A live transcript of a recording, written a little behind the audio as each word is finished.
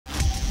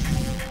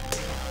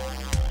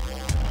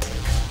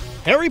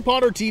Harry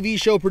Potter TV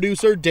show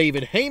producer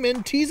David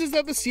Heyman teases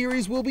that the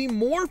series will be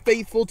more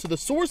faithful to the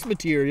source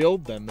material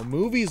than the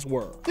movies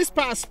were. This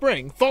past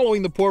spring,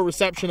 following the poor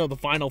reception of the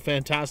final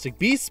Fantastic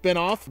Beasts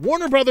spin-off,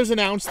 Warner Brothers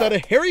announced that a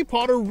Harry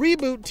Potter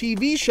reboot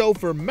TV show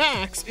for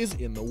Max is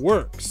in the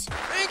works.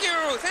 Thank you!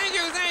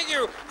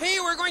 Hey,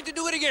 we're going to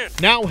do it again!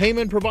 Now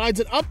Heyman provides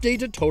an update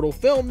to Total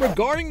Film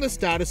regarding the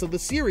status of the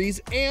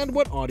series and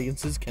what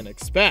audiences can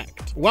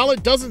expect. While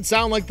it doesn't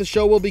sound like the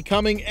show will be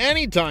coming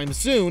anytime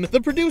soon,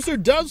 the producer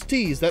does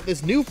tease that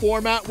this new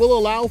format will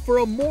allow for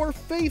a more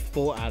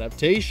faithful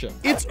adaptation.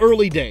 It's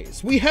early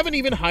days. We haven't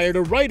even hired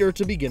a writer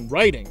to begin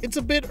writing. It's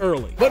a bit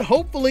early, but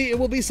hopefully it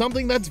will be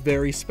something that's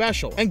very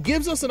special and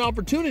gives us an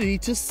opportunity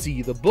to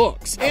see the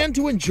books and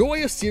to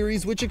enjoy a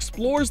series which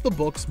explores the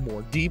books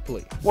more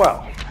deeply.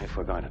 Well, if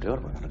we're going to do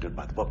it, we're going to do it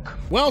by the book.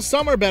 While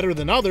some are better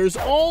than others,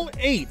 all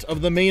 8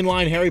 of the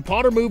mainline Harry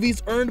Potter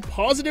movies earned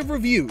positive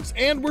reviews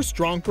and were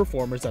strong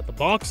performers at the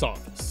box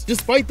office.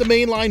 Despite the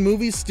mainline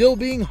movies still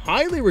being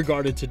highly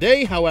regarded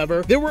today,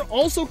 however, there were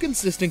also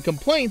consistent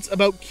complaints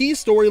about key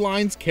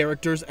storylines,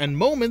 characters, and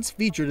moments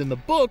featured in the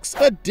books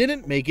that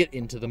didn't make it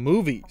into the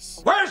movies.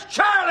 Where's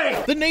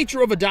Charlie? The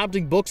nature of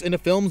adapting books into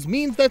films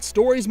means that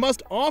stories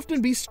must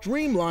often be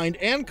streamlined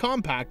and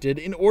compacted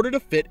in order to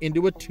fit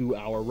into a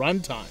 2-hour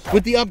runtime.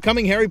 With the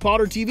upcoming Harry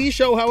Potter TV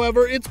show,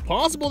 however, it's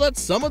possible that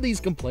some of these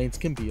complaints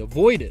can be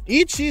avoided.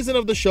 Each season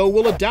of the show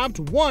will adapt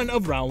one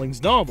of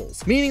Rowling's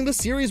novels, meaning the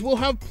series will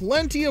have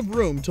plenty of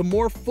room to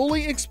more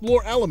fully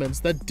explore elements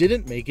that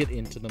didn't make it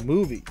into the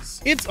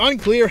movies. It's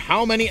unclear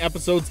how many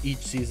episodes each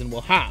season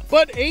will have,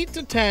 but 8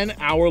 to 10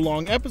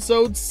 hour-long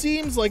episodes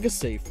seems like a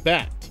safe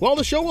bet. While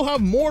the show will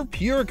have more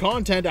pure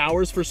content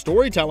hours for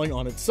storytelling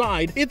on its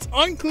side, it's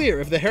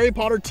unclear if the Harry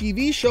Potter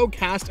TV show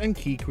cast and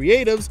key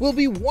creatives will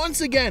be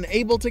once again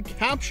able to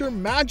capture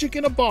magic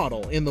in a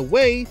bottle in the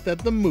way that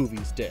the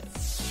movies did.